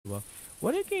Ewok.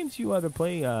 What are games you other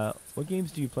play? What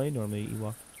games do you play normally,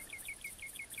 Ewok?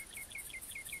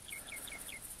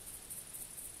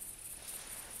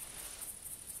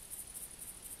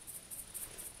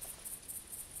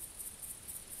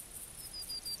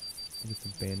 I think it's a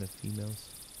band of females.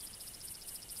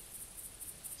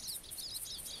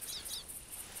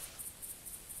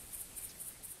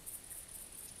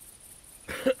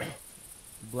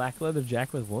 Black leather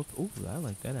jacket with wolf. Ooh, I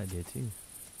like that idea too.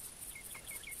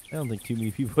 I don't think too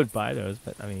many people would buy those,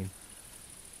 but I mean,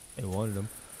 they wanted them.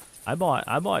 I bought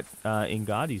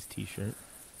Ingati's T-shirt.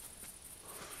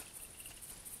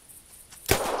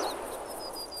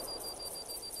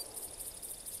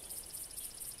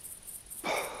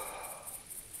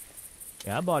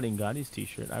 Yeah, I bought Ingati's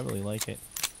T-shirt. I really like it.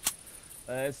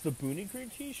 It's the Booney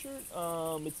Creek T-shirt.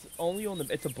 It's only on the.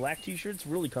 It's a black T-shirt. It's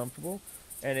really comfortable,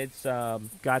 and it's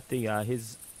got the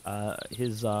his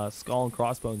skull and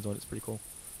crossbones on it. It's pretty cool.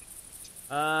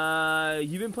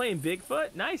 You've been playing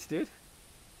Bigfoot? Nice, dude.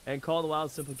 And Call of the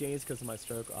Wild simple games because of my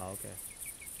stroke. Oh, okay.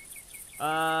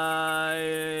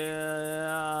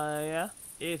 Yeah.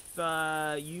 If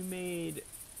you made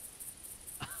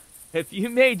if you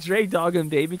made Dre Dog and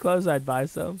baby clothes, I'd buy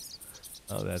some.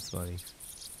 Oh, that's funny.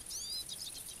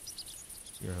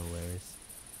 You're hilarious.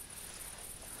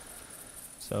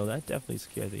 So that definitely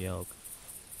scared the elk,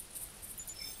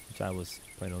 which I was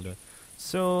planning on doing.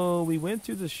 So we went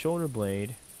through the shoulder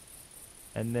blade,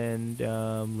 and then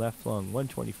left lung,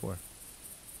 124.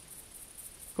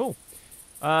 Cool.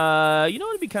 You know,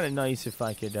 it'd be kind of nice if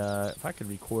I could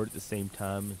record at the same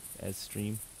time as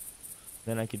stream.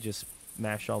 Then I could just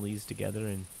mash all these together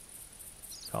and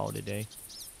call it a day.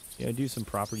 You know, do some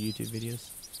proper YouTube videos.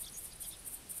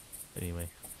 Anyway,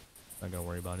 not gonna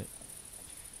worry about it.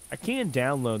 I can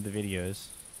download the videos,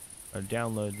 or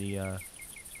download the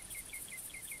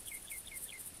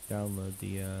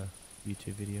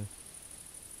YouTube video,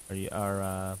 or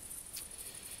our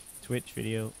Twitch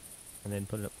video, and then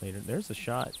put it up later. There's a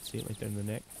shot. See it right there in the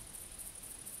neck.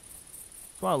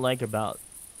 That's what I like about.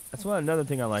 That's what another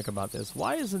thing I like about this.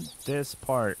 Why isn't this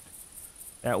part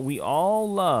that we all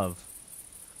love?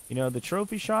 You know, the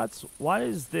trophy shots. Why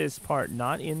is this part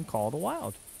not in Call of the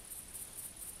Wild?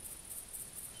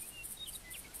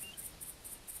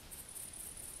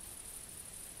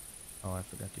 Oh, I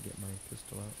forgot to get my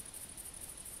pistol out.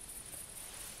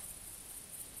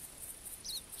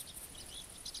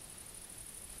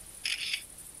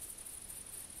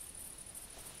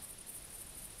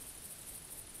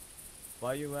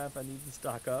 Why you laugh? I need to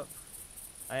stock up.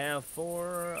 I have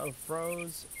 4 of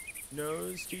Fro's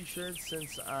nose t-shirts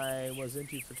since I was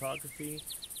into photography,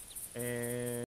 and